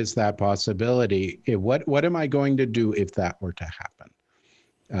consider, what is that possibility? What am I going to do if that were to happen?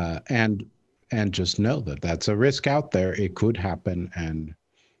 And just know that that's a risk out there. It could happen, and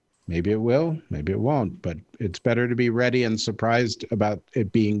maybe it will, maybe it won't, but it's better to be ready and surprised about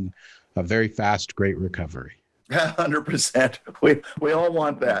it being a very fast, great recovery. 100%. We all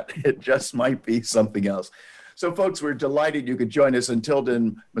want that. It just might be something else. So, folks, we're delighted you could join us. And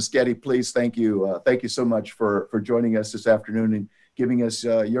Tilden Moschetti, please, thank you. Thank you so much for joining us this afternoon and giving us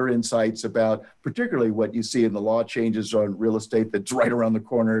your insights about particularly what you see in the law changes on real estate that's right around the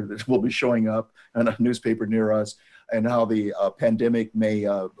corner that will be showing up in a newspaper near us, and how the pandemic may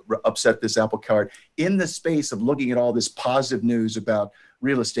upset this apple cart in the space of looking at all this positive news about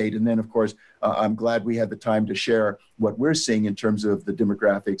real estate. And then, of course, I'm glad we had the time to share what we're seeing in terms of the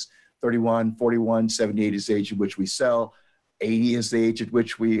demographics. 31, 41, 78 is the age at which we sell. 80 is the age at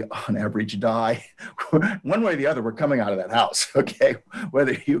which we, on average, die. One way or the other, we're coming out of that house, okay?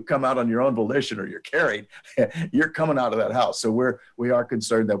 Whether you come out on your own volition or you're carried, you're coming out of that house. So we are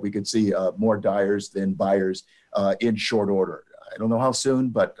concerned that we could see more dyers than buyers in short order. I don't know how soon,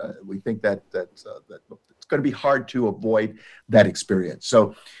 but we think that it's going to be hard to avoid that experience.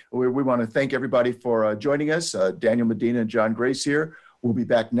 So we want to thank everybody for joining us. Daniel Medina and John Grace here. We'll be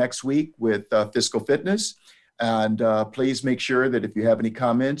back next week with Fiscal Fitness. And please make sure that if you have any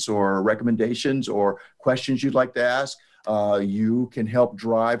comments or recommendations or questions you'd like to ask, You can help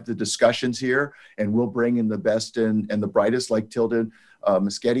drive the discussions here, and we'll bring in the best and the brightest, like Tilden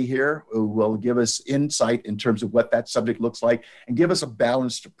Moschetti here, who will give us insight in terms of what that subject looks like and give us a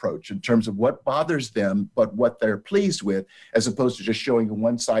balanced approach in terms of what bothers them, but what they're pleased with, as opposed to just showing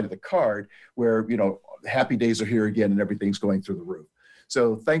one side of the card where, happy days are here again and everything's going through the roof.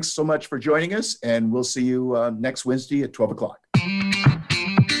 So thanks so much for joining us, and we'll see you next Wednesday at 12 o'clock.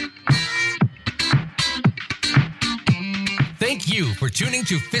 Thank you for tuning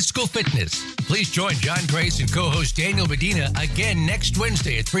to Fiscal Fitness. Please join John Grace and co-host Daniel Medina again next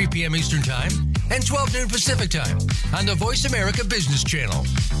Wednesday at 3 p.m. Eastern Time and 12 noon Pacific Time on the Voice America Business Channel.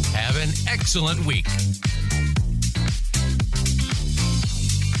 Have an excellent week.